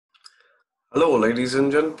Hello, ladies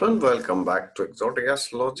and gentlemen. Welcome back to Exotic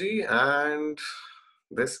Astrology. And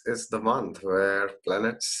this is the month where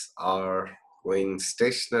planets are going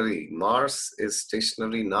stationary. Mars is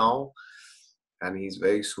stationary now, and he's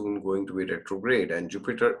very soon going to be retrograde. And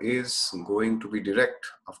Jupiter is going to be direct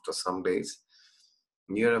after some days,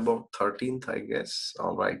 near about 13th, I guess.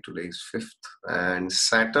 All right, today is 5th. And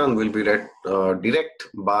Saturn will be direct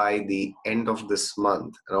by the end of this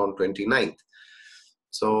month, around 29th.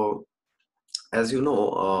 So, as you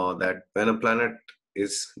know, that when a planet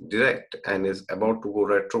is direct and is about to go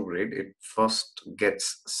retrograde, it first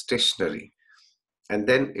gets stationary and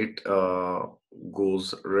then it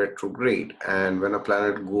goes retrograde. And when a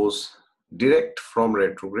planet goes direct from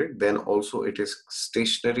retrograde, then also it is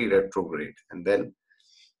stationary retrograde and then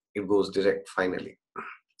it goes direct finally.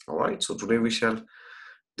 All right, so today we shall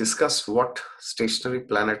discuss what stationary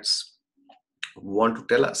planets want to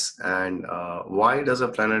tell us and why does a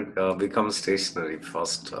planet become stationary.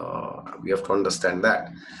 First, we have to understand that.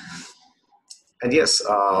 And yes,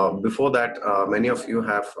 before that, many of you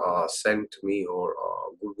have sent me your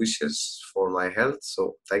good wishes for my health,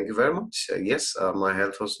 so thank you very much. Yes, my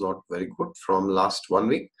health was not very good from last 1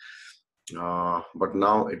 week, but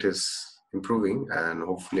now it is improving and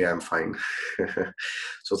hopefully I'm fine.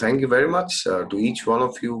 So thank you very much to each one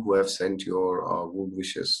of you who have sent your good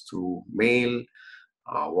wishes through mail,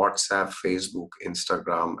 WhatsApp, Facebook,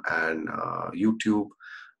 Instagram, and YouTube.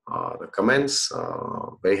 The comments,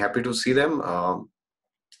 very happy to see them.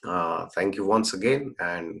 Thank you once again.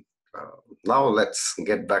 And now let's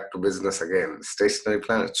get back to business again. Stationary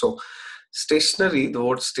planet. So stationary, the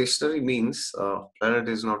word stationary means planet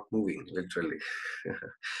is not moving, literally.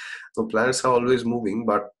 So planets are always moving,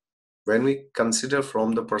 but when we consider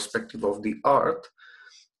from the perspective of the Earth,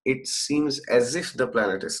 it seems as if the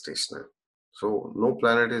planet is stationary. So no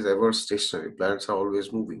planet is ever stationary. Planets are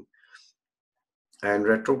always moving. And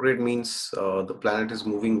retrograde means the planet is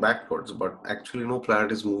moving backwards, but actually no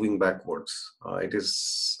planet is moving backwards. It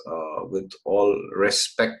is with all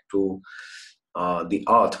respect to the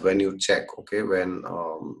Earth when you check, okay, when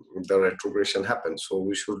the retrogression happens. So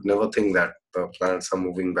we should never think that the planets are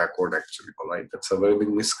moving backward actually, all right? That's a very big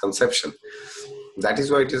misconception. That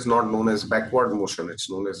is why it is not known as backward motion. It's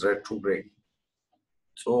known as retrograde.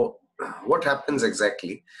 So what happens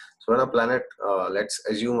exactly? So when a planet, let's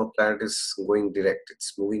assume a planet is going direct,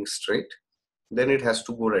 it's moving straight, then it has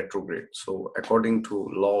to go retrograde. So according to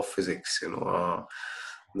law of physics,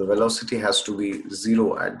 the velocity has to be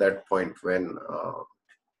zero at that point when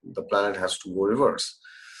the planet has to go reverse.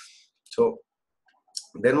 So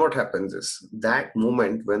then what happens is that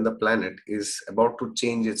moment when the planet is about to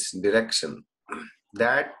change its direction,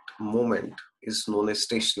 that moment is known as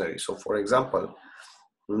stationary. So for example,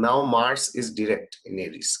 now Mars is direct in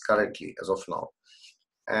Aries currently as of now,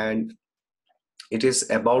 and it is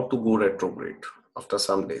about to go retrograde after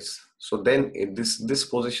some days. So then this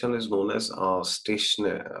position is known as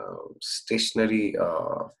stationary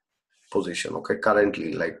position. Okay,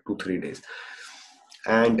 currently like 2-3 days.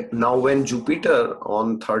 And now when Jupiter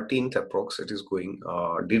on 13th approx, it is going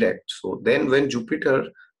direct. So then when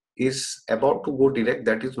Jupiter is about to go direct,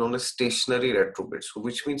 that is known as stationary retrograde. So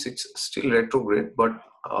which means it's still retrograde, but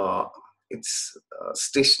it's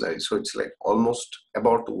stationary. So it's like almost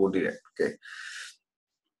about to go direct. Okay.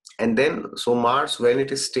 And then, so Mars, when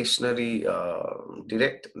it is stationary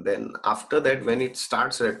direct, then after that, when it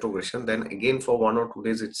starts retrogression, then again for 1 or 2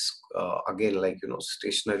 days, it's again like,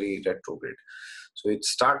 stationary retrograde. So it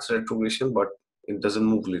starts retrogression, but it doesn't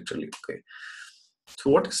move literally. Okay.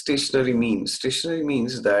 So what does stationary mean? Stationary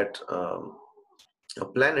means that a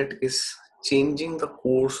planet is changing the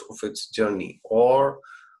course of its journey, or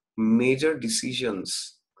major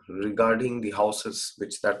decisions regarding the houses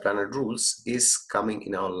which that planet rules is coming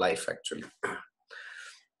in our life actually.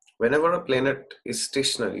 Whenever a planet is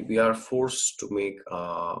stationary, we are forced to make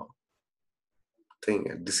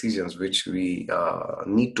decisions which we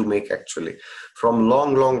need to make actually from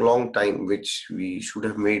long time, which we should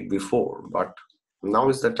have made before, but now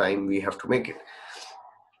is the time we have to make it.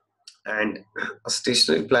 And a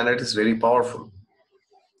stationary planet is very powerful.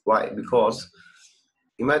 Why? Because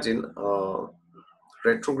imagine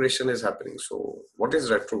retrogression is happening. So what is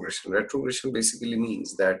retrogression? Retrogression basically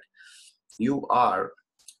means that you are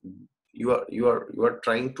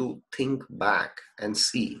trying to think back and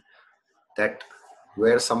see that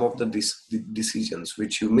where some of the decisions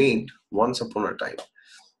which you made once upon a time,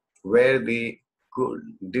 where they good,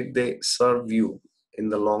 did they serve you in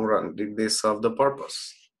the long run, did they serve the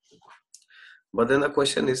purpose? But then the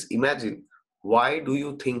question is, imagine, why do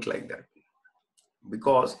you think like that?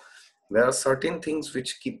 Because there are certain things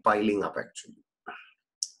which keep piling up actually.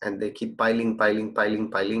 and they keep piling,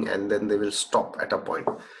 and then they will stop at a point,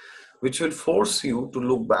 which will force you to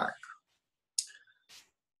look back.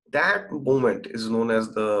 That moment is known as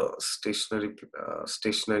the stationary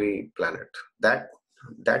planet. That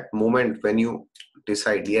moment when you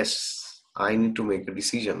decide, yes, I need to make a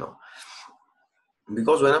decision now.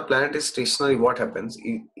 Because when a planet is stationary, what happens?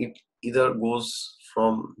 It either goes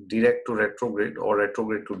from direct to retrograde or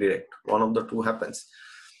retrograde to direct. One of the two happens.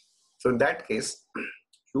 So in that case,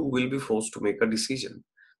 you will be forced to make a decision.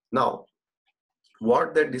 Now,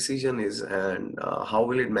 what that decision is and how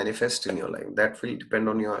will it manifest in your life, that will depend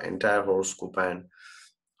on your entire horoscope and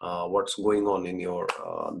what's going on in your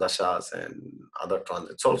dashas and other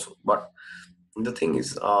transits also. But the thing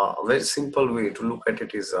is, a very simple way to look at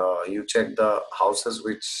it is you check the houses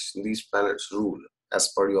which these planets rule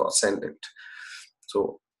as per your ascendant.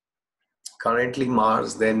 So currently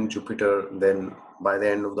Mars, then Jupiter, then by the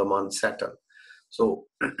end of the month Saturn. So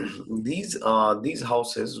these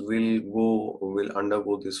houses will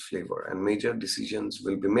undergo this flavor, and major decisions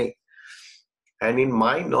will be made. And in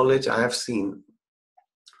my knowledge, I have seen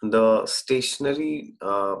the stationary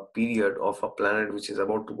period of a planet which is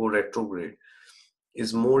about to go retrograde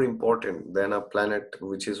is more important than a planet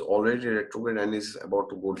which is already retrograde and is about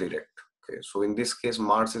to go direct. Okay, so in this case,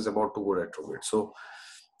 Mars is about to go retrograde. So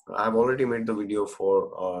I've already made the video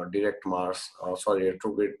for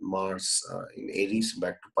retrograde Mars in Aries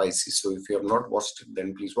back to Pisces. So if you have not watched it,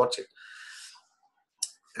 then please watch it.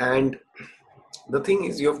 And the thing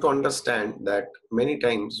is, you have to understand that many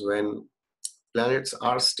times when planets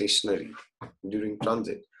are stationary during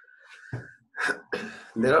transit,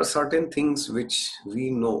 there are certain things which we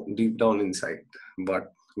know deep down inside,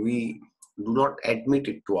 but we do not admit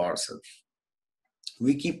it to ourselves.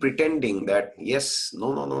 We keep pretending that, yes,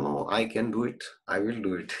 no, I can do it, I will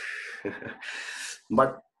do it.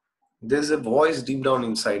 But there's a voice deep down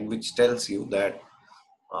inside which tells you that,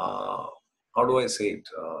 how do I say it?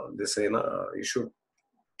 They say, you should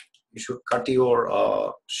cut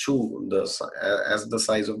your shoe as the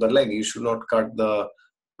size of the leg. You should not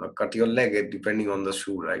cut your leg depending on the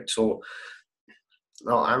shoe, right? So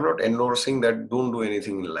now I'm not endorsing that don't do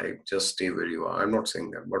anything in life, just stay where you are. I'm not saying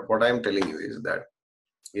that. But what I'm telling you is that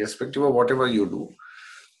irrespective of whatever you do,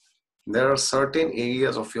 there are certain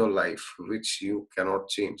areas of your life which you cannot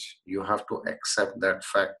change. You have to accept that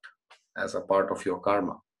fact as a part of your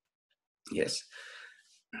karma. Yes.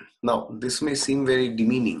 Now, this may seem very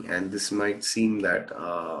demeaning, and this might seem that,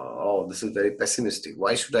 oh, this is very pessimistic.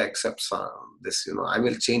 Why should I accept this? I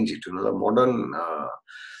will change it. The modern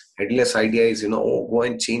headless idea is, oh, go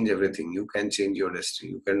and change everything. You can change your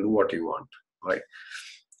destiny. You can do what you want, right?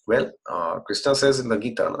 Well, Krishna says in the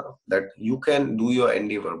Gita that you can do your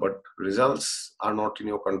endeavor, but results are not in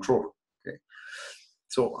your control. Okay?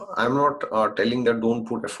 So I'm not telling that don't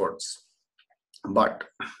put efforts. But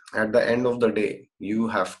at the end of the day, you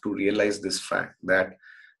have to realize this fact that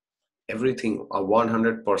everything,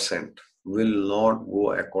 100%, will not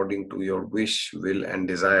go according to your wish, will, and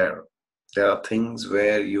desire. There are things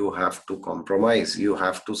where you have to compromise. You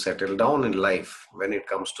have to settle down in life when it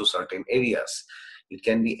comes to certain areas. It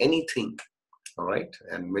can be anything, all right?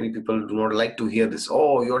 And many people do not like to hear this.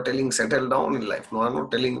 Oh, you're telling settle down in life. No, I'm not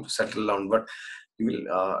telling you to settle down, but you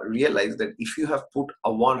will realize that if you have put a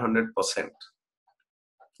 100%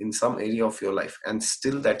 in some area of your life and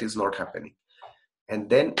still that is not happening, and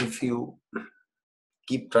then if you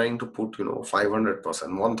keep trying to put 500%,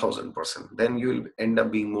 1000%, then you will end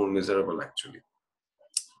up being more miserable actually.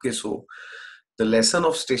 Okay, so the lesson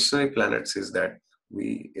of stationary planets is that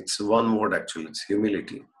it's one word actually, it's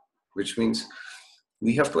humility, which means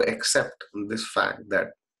we have to accept this fact that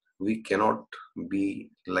we cannot be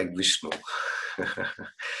like Vishnu.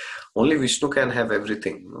 Only Vishnu can have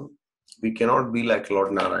everything. We cannot be like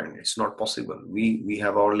Lord Narayan. It's not possible. We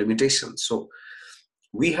have our limitations. So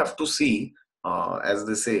we have to see, as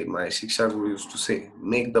they say, my Shiksha Guru used to say,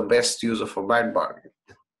 make the best use of a bad bargain.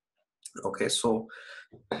 Okay, so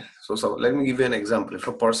let me give you an example. If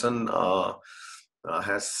a person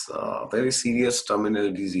has a very serious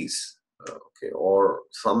terminal disease, okay, or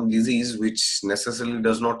some disease which necessarily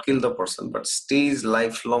does not kill the person but stays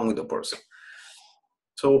lifelong with the person,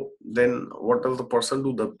 so then what does the person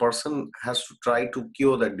do? The person has to try to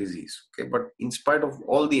cure that disease. Okay, but in spite of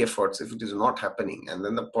all the efforts, if it is not happening, and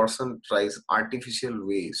then the person tries artificial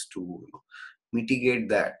ways to mitigate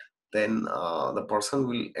that, then the person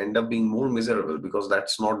will end up being more miserable because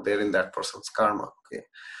that's not there in that person's karma. Okay,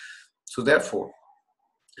 so therefore,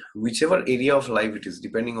 whichever area of life it is,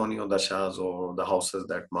 depending on your dashas or the houses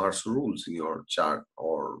that Mars rules in your chart,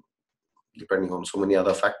 or depending on so many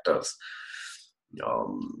other factors,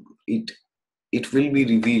 it it will be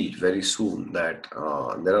revealed very soon that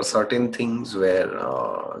there are certain things where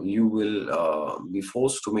you will be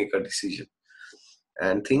forced to make a decision,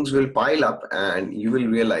 and things will pile up, and you will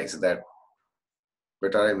realize that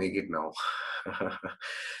better I make it now.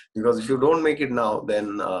 Because if you don't make it now,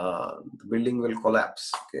 then the building will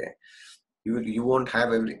collapse. Okay, you won't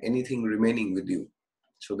have anything remaining with you.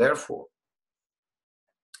 So therefore,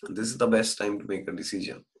 this is the best time to make a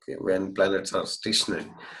decision. Okay, when planets are stationary.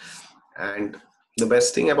 And the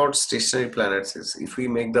best thing about stationary planets is if we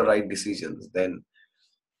make the right decisions, then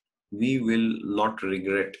we will not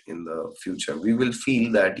regret in the future. We will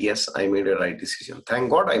feel that, yes, I made a right decision.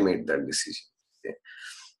 Thank God I made that decision. Okay.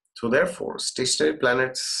 So therefore, stationary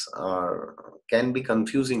planets can be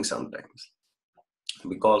confusing sometimes,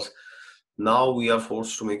 because now we are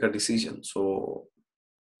forced to make a decision. So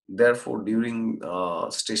therefore, during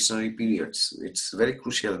stationary periods, it's very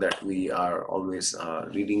crucial that we are always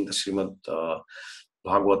reading the Srimad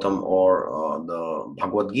Bhagavatam or the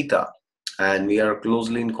Bhagavad Gita, and we are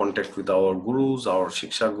closely in contact with our gurus, our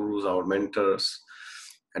Shiksha gurus, our mentors.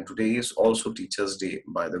 And today is also Teachers' Day,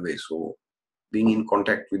 by the way. So being in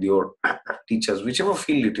contact with your teachers, whichever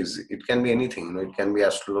field it is, it can be anything. You know, it can be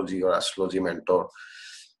astrology or astrology mentor,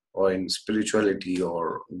 or in spirituality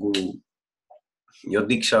or guru, your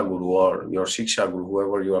Diksha Guru or your Shiksha Guru,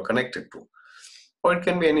 whoever you are connected to. Or it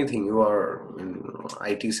can be anything. You are in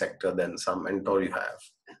IT sector, then some mentor you have.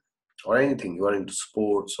 Or anything. You are into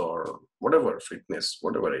sports or whatever, fitness,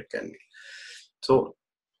 whatever it can be. So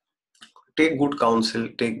take good counsel,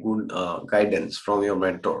 take good guidance from your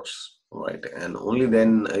mentors. Right. And only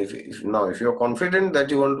then, if you're confident that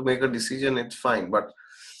you want to make a decision, it's fine. But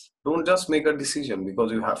don't just make a decision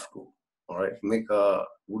because you have to. All right. Make a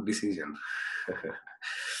good decision.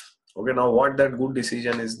 Okay, now what that good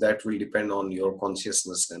decision is, that will depend on your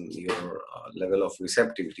consciousness and your level of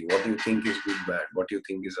receptivity. What you think is good, bad, what you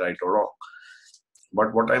think is right or wrong.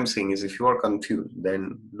 But what I'm saying is, if you are confused,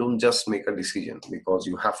 then don't just make a decision because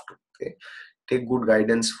you have to. Okay, take good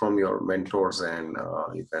guidance from your mentors, and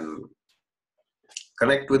you can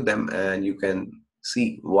connect with them, and you can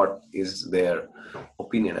see what is their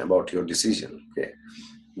opinion about your decision. Okay,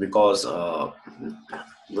 because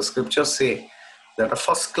the scriptures say that a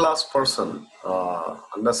first class person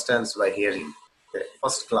understands by hearing. Okay?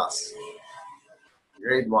 First class,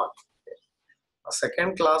 grade one. Okay? A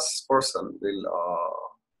second class person will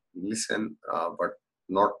listen but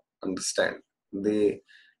not understand. They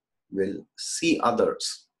will see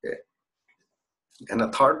others. Okay? And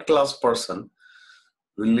a third class person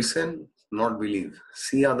will listen, not believe,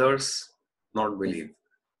 see others, not believe.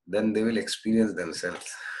 Then they will experience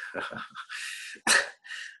themselves.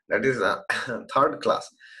 That is a third class.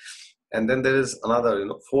 And then there is another,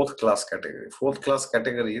 fourth class category. Fourth class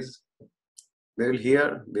category is, they will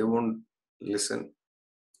hear, they won't listen.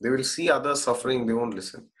 They will see others suffering, they won't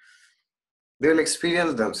listen. They will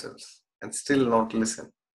experience themselves and still not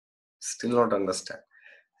listen, still not understand.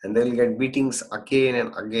 And they will get beatings again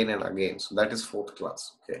and again and again. So that is fourth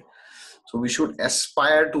class. Okay. So we should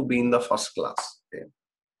aspire to be in the first class. Okay.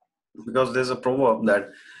 Because there's a proverb that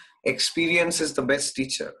experience is the best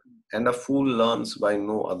teacher, and a fool learns by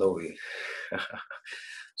no other way.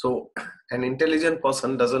 So an intelligent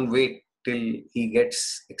person doesn't wait till he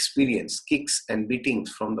gets experience, kicks and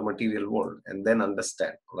beatings from the material world, and then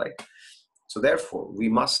understand, right? So therefore, we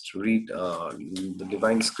must read the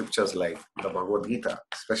divine scriptures like the Bhagavad Gita,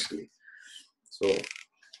 especially. So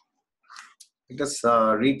let us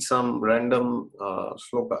read some random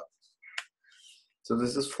sloka. So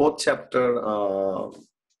this is 4th chapter,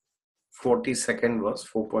 42nd verse,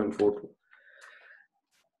 4.42.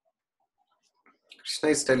 Krishna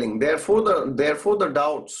is telling, therefore the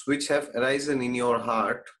doubts which have arisen in your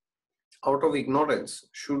heart out of ignorance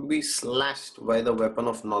should be slashed by the weapon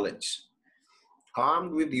of knowledge.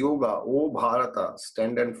 Armed with yoga, O Bharata,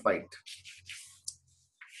 stand and fight.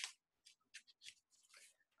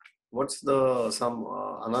 What's another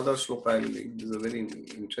shloka I will read? This is a very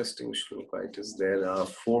interesting shloka. It is there,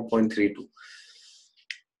 4.32.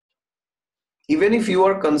 Even if you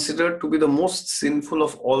are considered to be the most sinful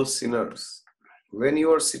of all sinners, when you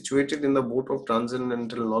are situated in the boat of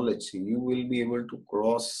transcendental knowledge, you will be able to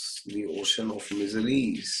cross the ocean of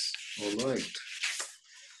miseries. All right.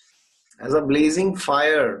 As a blazing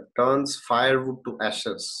fire turns firewood to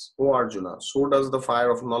ashes, O Arjuna, so does the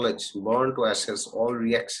fire of knowledge burn to ashes all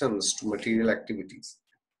reactions to material activities.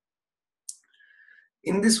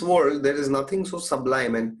 In this world, there is nothing so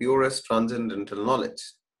sublime and pure as transcendental knowledge.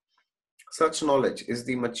 Such knowledge is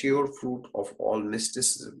the mature fruit of all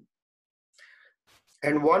mysticism.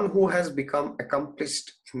 And one who has become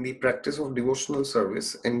accomplished in the practice of devotional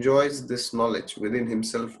service enjoys this knowledge within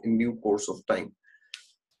himself in due course of time.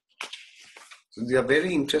 So they are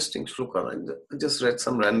very interesting shlokas. I just read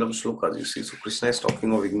some random shlokas, you see. So Krishna is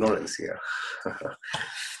talking of ignorance here.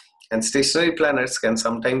 And stationary planets can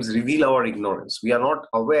sometimes reveal our ignorance. We are not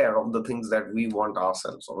aware of the things that we want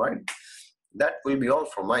ourselves, all right? That will be all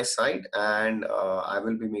from my side, and I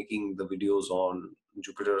will be making the videos on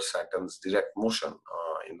Jupiter Saturn's direct motion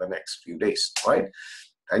in the next few days, all right?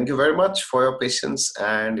 Thank you very much for your patience,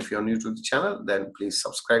 and if you're new to the channel, then please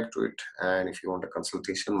subscribe to it, and if you want a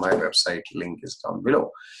consultation, my website link is down below.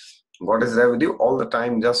 God is there with you all the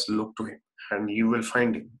time. Just look to him and you will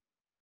find him.